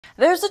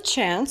There's a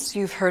chance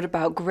you've heard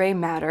about gray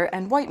matter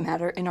and white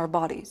matter in our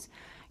bodies.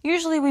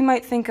 Usually we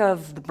might think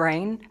of the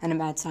brain and a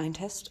mad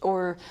scientist,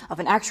 or of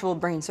an actual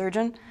brain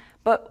surgeon,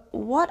 but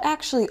what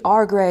actually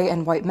are gray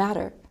and white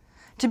matter?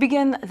 To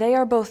begin, they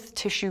are both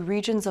tissue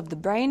regions of the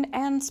brain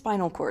and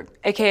spinal cord,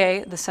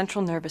 aka the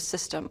central nervous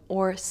system,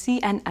 or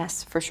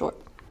CNS for short.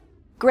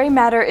 Gray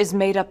matter is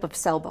made up of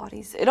cell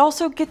bodies. It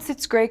also gets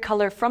its gray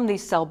color from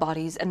these cell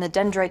bodies and the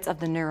dendrites of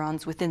the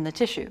neurons within the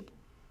tissue.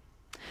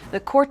 The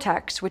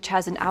cortex, which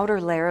has an outer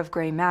layer of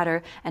gray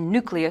matter, and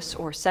nucleus,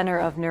 or center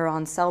of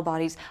neuron cell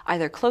bodies,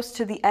 either close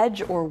to the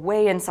edge or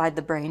way inside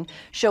the brain,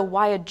 show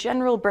why a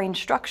general brain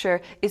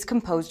structure is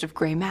composed of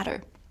gray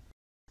matter.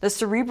 The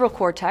cerebral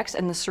cortex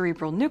and the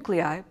cerebral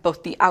nuclei,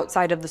 both the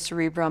outside of the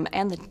cerebrum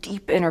and the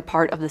deep inner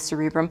part of the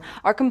cerebrum,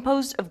 are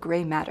composed of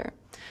gray matter.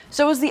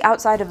 So is the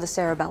outside of the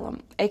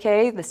cerebellum,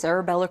 aka the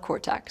cerebellar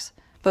cortex.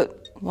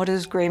 But what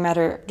does gray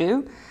matter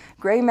do?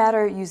 Gray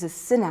matter uses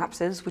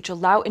synapses which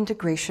allow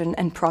integration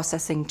and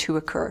processing to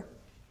occur.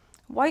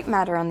 White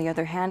matter, on the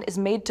other hand, is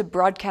made to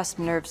broadcast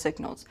nerve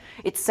signals.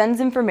 It sends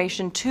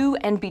information to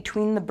and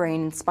between the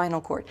brain and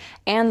spinal cord,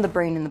 and the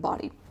brain and the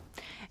body.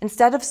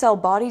 Instead of cell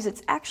bodies,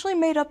 it's actually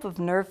made up of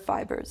nerve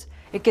fibers.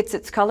 It gets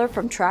its color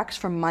from tracks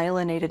from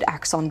myelinated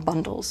axon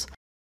bundles.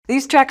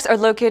 These tracks are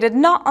located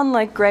not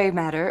unlike gray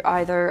matter,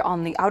 either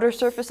on the outer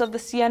surface of the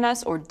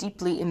CNS or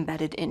deeply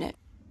embedded in it.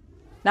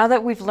 Now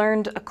that we've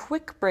learned a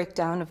quick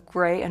breakdown of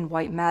gray and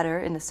white matter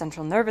in the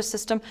central nervous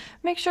system,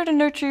 make sure to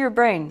nurture your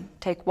brain.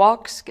 Take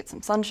walks, get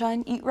some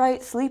sunshine, eat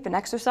right, sleep, and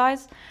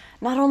exercise.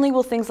 Not only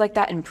will things like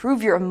that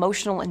improve your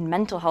emotional and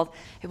mental health,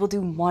 it will do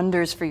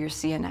wonders for your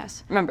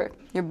CNS. Remember,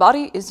 your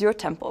body is your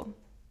temple.